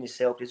believe in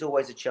yourself, there's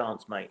always a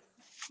chance, mate.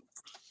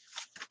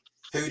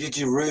 Who did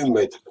you room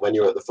with when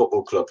you were at the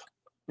football club?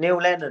 Neil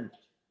Lennon,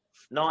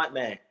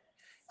 nightmare.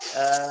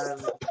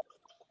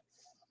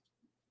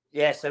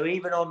 Yeah, so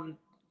even on,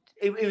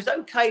 it was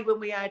okay when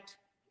we had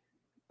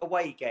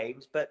away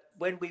games, but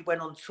when we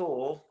went on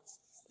tour,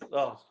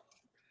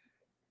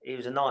 it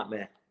was a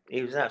nightmare.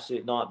 He was an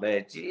absolute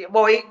nightmare.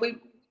 Well,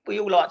 we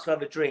all like to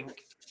have a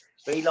drink,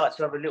 but he likes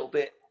to have a little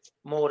bit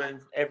more than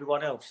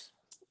everyone else.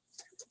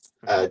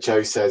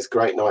 Joe says,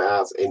 great night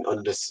out in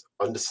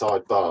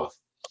Underside Bar.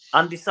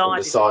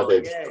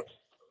 Undecided.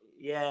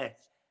 Yeah.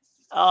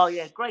 Oh,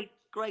 yeah. Great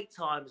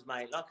times,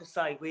 mate. Like I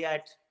say, we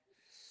had,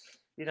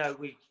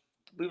 we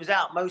was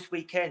out most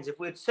weekends. If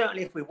we'd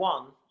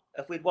won,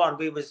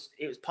 it was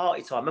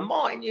party time. And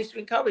Martin used to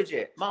encourage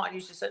it. Martin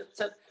used to say,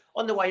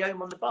 on the way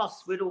home on the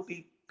bus, we'd all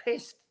be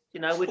pissed.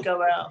 We'd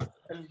go out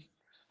and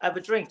have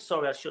a drink.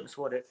 Sorry, I shouldn't have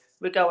sworn it.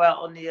 We'd go out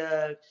on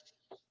the,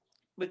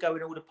 we'd go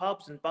in all the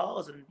pubs and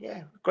bars and,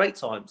 yeah, great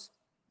times.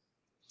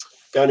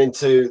 Going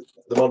into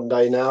the modern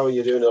day now?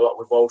 You're doing a lot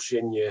with Walsh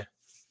in your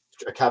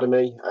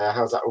academy.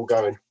 How's that all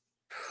going?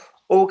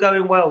 All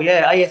going well,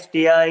 yeah.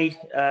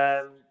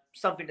 AFDA,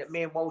 something that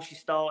me and Walshy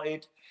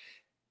started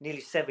nearly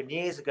 7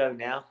 years ago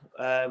now.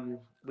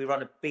 We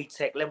run a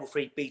BTEC, level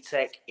 3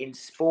 BTEC in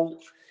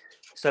sport.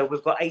 So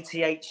we've got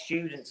 88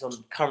 students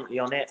currently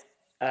on it.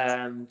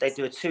 They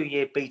do a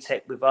 2-year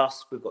BTEC with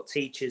us. We've got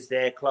teachers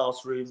there,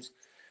 classrooms.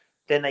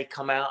 Then they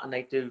come out and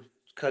they do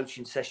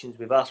coaching sessions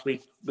with us.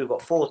 We've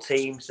got 4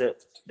 teams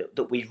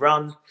that we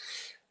run.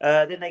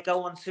 Then they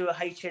go on to a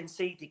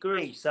HNC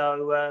degree.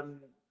 So,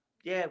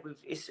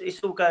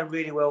 it's all going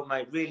really well,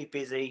 mate. Really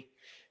busy.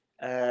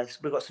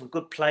 We've got some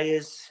good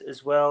players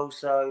as well.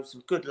 So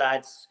some good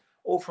lads,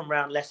 all from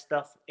around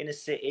Leicester, inner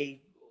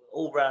city,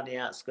 all around the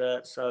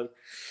outskirts. So,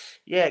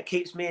 yeah, it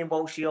keeps me and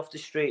Walshy off the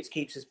streets,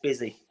 keeps us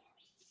busy.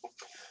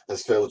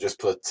 As Phil just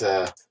put,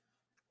 I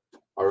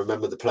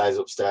remember the players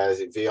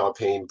upstairs at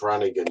VIP in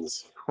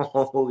Brannigan's.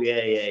 Oh,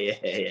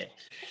 yeah.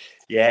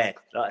 Yeah,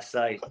 like I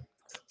say,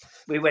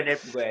 we went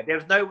everywhere. There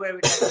was nowhere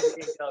we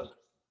didn't go.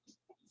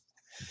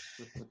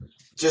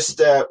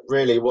 Just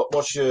really,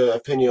 what's your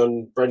opinion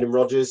on Brendan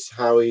Rodgers,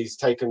 how he's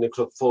taken the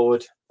club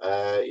forward,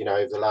 over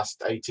the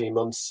last 18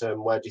 months?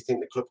 Where do you think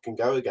the club can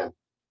go again?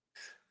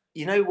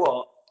 You know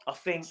what? I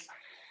think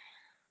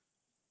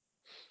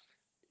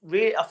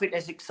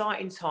there's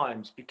exciting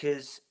times,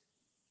 because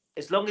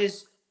as long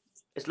as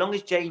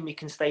Jamie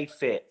can stay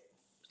fit,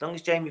 as long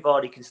as Jamie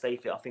Vardy can stay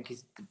fit, I think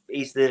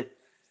he's the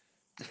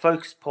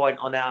focus point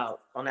on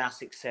our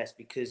success,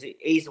 because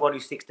he's the one who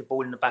sticks the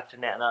ball in the back of the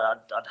net, and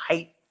I'd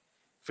hate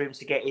for him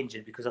to get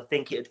injured, because I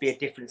think it would be a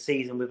different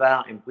season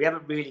without him. We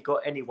haven't really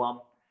got anyone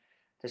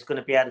that's going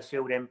to be able to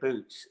fill them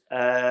boots.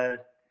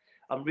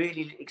 I'm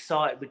really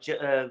excited with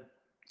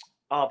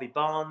Harvey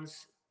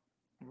Barnes.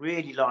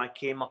 Really like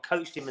him. I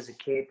coached him as a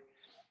kid.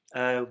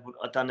 I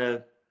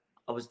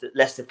was at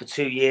Leicester for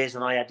 2 years,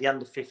 and I had the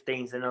under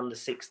 15s and under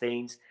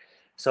 16s.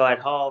 So I had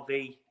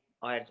Harvey,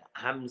 I had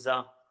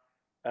Hamza,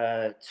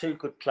 2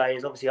 good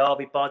players. Obviously,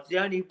 Harvey Barnes. The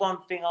only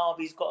one thing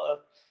Harvey's got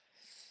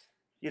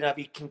if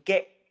he can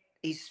get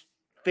his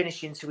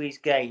finishing to his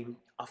game,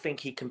 I think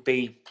he'll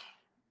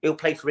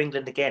play for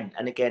England again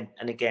and again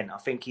and again. I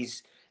think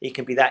he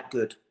can be that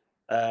good.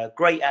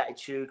 Great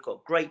attitude,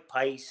 got great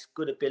pace,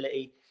 good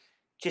ability.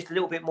 Just a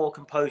little bit more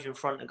composure in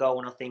front of goal,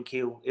 and I think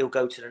he'll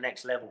go to the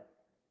next level.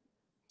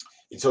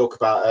 You talk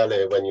about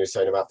earlier when you were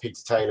saying about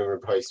Peter Taylor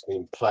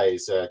replacing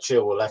players.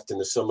 Chilwell left in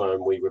the summer,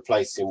 and we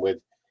replaced him with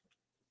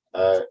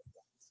the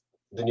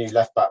new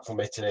left back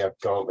from Italy. I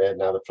can't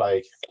remember now the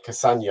plague,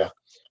 Cassagna.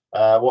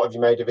 What have you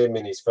made of him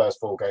in his first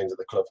 4 games at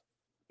the club?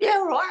 Yeah,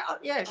 all right.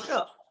 Yeah,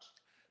 sure.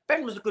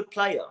 Ben was a good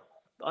player.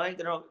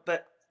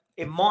 But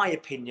in my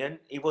opinion,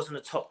 he wasn't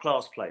a top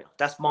class player.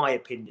 That's my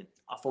opinion.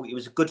 I thought he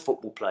was a good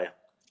football player.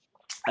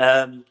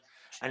 And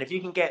if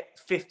you can get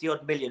 50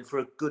 odd million for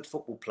a good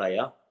football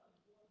player,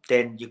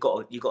 then you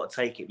got to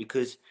take it,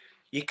 because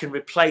you can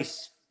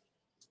replace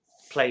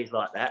players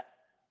like that.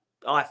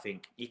 I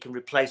think you can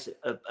replace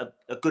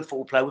a good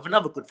football player with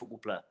another good football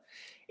player.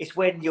 It's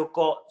when you've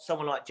got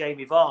someone like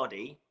Jamie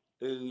Vardy,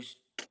 who's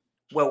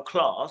world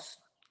class,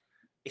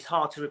 it's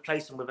hard to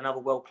replace him with another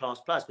world class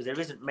player, because there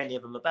isn't many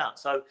of them about.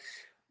 So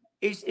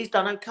he's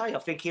done okay. I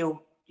think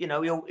he'll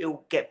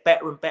get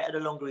better and better the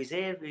longer he's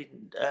here.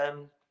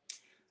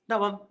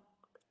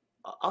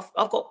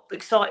 I've got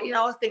excited.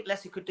 I think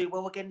Leicester could do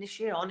well again this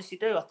year. I honestly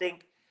do. I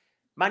think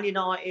Man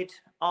United,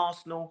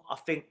 Arsenal, I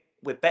think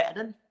we're better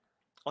than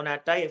on our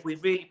day. If we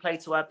really play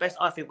to our best,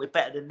 I think we're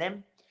better than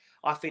them.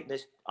 I think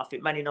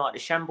Man United are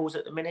shambles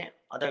at the minute.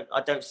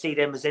 I don't see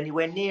them as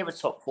anywhere near a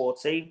top 4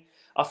 team.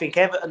 I think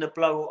Everton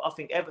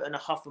are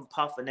huff and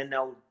puff, and then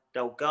they'll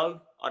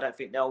go. I don't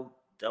think they'll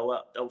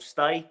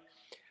stay.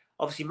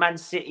 Obviously, Man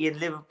City and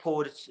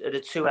Liverpool are the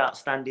 2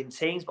 outstanding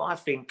teams, but I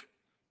think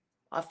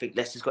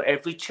Leicester's got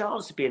every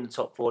chance to be in the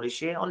top 4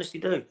 this year. I honestly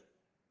do.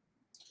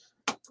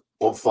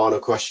 One final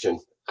question.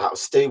 Out of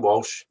Steve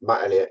Walsh,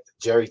 Matt Elliott,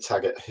 Jerry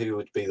Taggart, who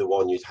would be the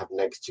one you'd have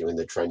next to you in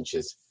the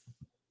trenches?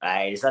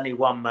 Hey, there's only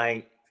one,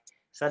 mate.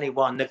 There's only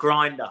one. The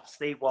grinder,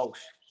 Steve Walsh.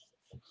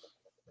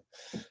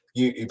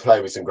 You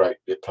play with some great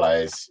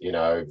players,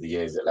 over the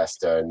years at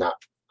Leicester, and that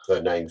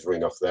the names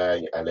ring off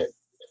there. Elliott,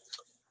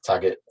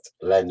 Taggart,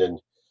 Lennon.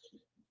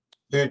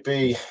 Who'd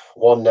be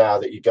one now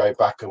that you go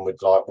back and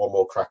would like one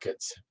more crack at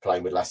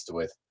playing with Leicester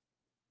with?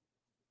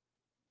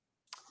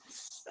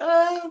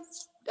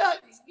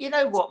 You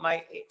know what,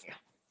 mate?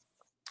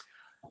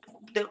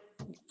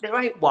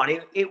 There ain't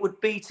one. It would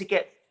be to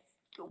get...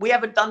 We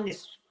haven't done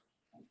this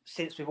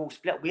since we've all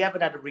split. We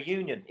haven't had a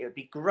reunion. It would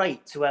be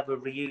great to have a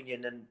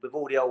reunion and with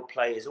all the old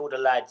players, all the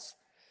lads.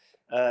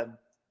 I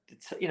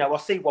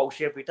see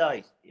Walsh every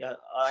day.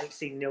 I ain't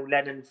seen Neil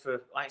Lennon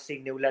for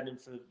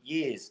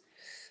years.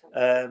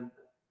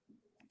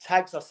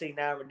 Tags I see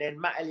now and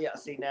then. Matt Elliott I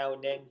see now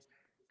and then.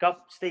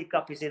 Steve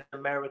Guppy's in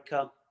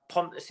America.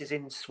 Pontus is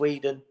in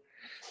Sweden.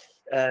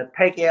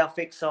 Peggy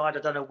Alfixside,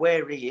 I don't know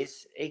where he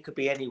is. He could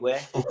be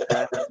anywhere.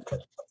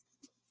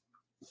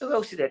 Who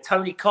else is there?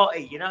 Tony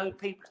Cotty,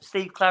 people.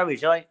 Steve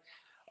Claridge.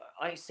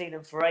 I ain't seen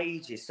them for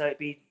ages. So it'd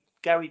be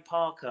Gary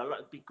Parker.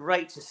 It'd be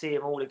great to see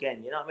them all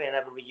again. You know what I mean? And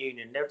have a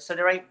reunion. So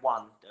there ain't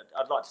one.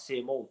 I'd like to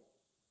see them all.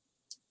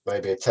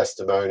 Maybe a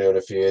testimonial in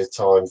a few years'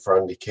 time for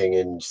Andy King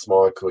and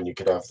Schmeichel, and you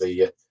could have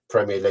the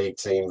Premier League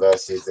team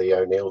versus the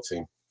O'Neill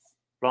team.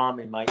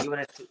 Blimey, mate.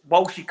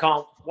 Walsh, you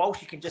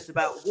can just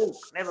about walk.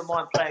 Never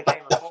mind play a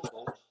game of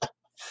football.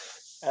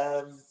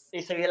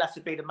 So he'll have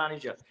to be the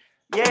manager.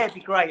 Yeah, it'd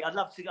be great. I'd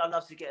love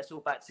to get us all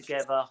back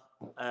together.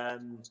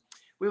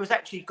 We was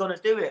actually going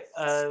to do it.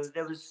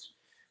 There was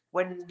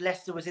when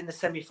Leicester was in the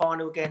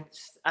semi-final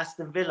against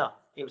Aston Villa.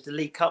 It was the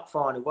League Cup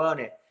final, weren't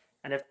it?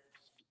 And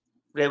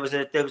there was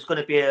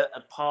going to be a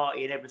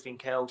party and everything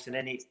else, and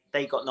then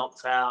they got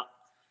knocked out,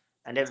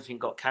 and everything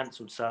got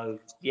cancelled. So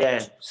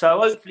yeah, so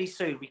hopefully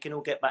soon we can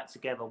all get back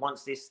together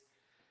once this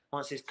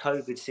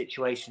COVID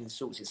situation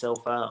sorts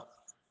itself out.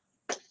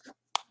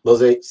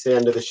 Muzzy, it's the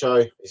end of the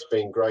show. It's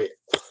been great.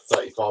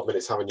 35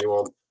 minutes having you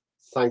on.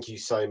 Thank you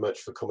so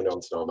much for coming on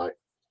tonight, mate.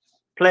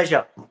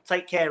 Pleasure.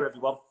 Take care,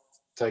 everyone.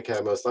 Take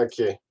care, Muzz. Thank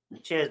you.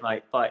 Cheers,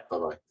 mate. Bye.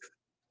 Bye-bye.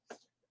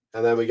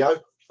 And there we go.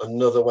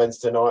 Another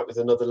Wednesday night with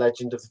another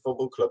legend of the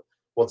football club.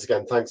 Once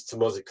again, thanks to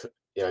Muzzy.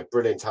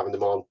 Brilliant having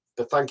them on.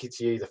 But thank you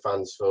to you, the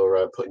fans,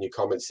 for putting your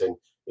comments in.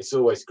 It's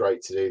always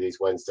great to do these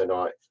Wednesday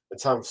night. And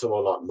to have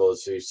someone like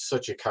Muzz, who's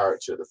such a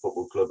character at the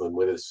football club and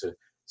with us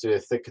to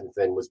thick and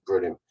thin, was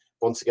brilliant.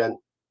 Once again,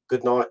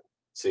 good night.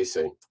 See you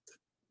soon.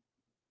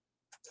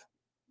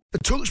 The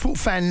TalkSport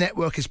Fan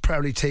Network is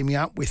proudly teaming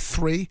up with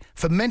 3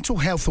 for Mental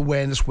Health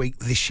Awareness Week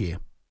this year.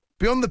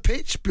 Beyond the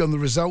pitch, beyond the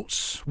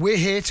results, we're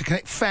here to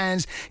connect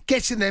fans,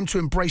 getting them to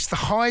embrace the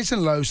highs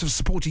and lows of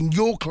supporting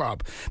your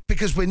club,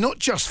 because we're not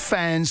just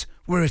fans,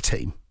 we're a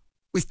team.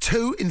 With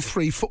 2 in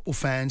 3 football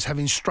fans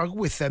having struggled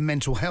with their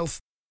mental health,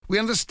 we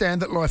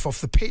understand that life off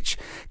the pitch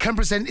can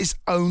present its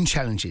own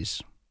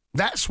challenges.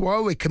 That's why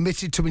we're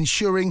committed to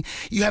ensuring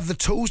you have the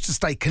tools to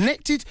stay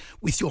connected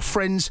with your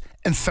friends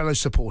and fellow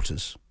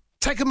supporters.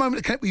 Take a moment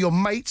to connect with your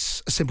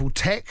mates. A simple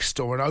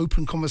text or an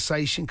open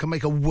conversation can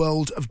make a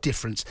world of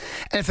difference.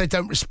 And if they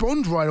don't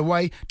respond right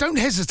away, don't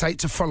hesitate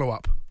to follow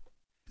up.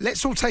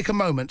 Let's all take a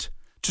moment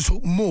to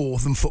talk more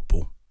than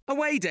football.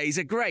 Away days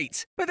are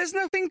great, but there's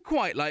nothing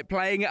quite like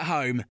playing at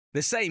home.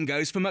 The same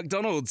goes for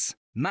McDonald's.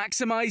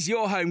 Maximise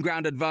your home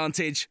ground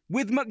advantage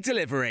with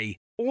McDelivery.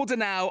 Order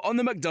now on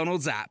the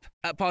McDonald's app.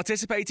 At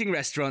participating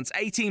restaurants,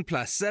 18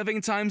 plus,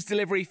 serving times,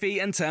 delivery fee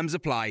and terms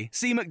apply.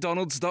 See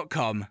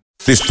mcdonalds.com.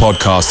 This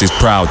podcast is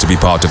proud to be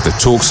part of the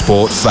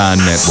TalkSport Fan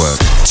Network.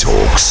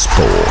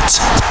 TalkSport.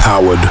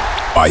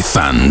 Powered by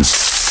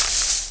fans.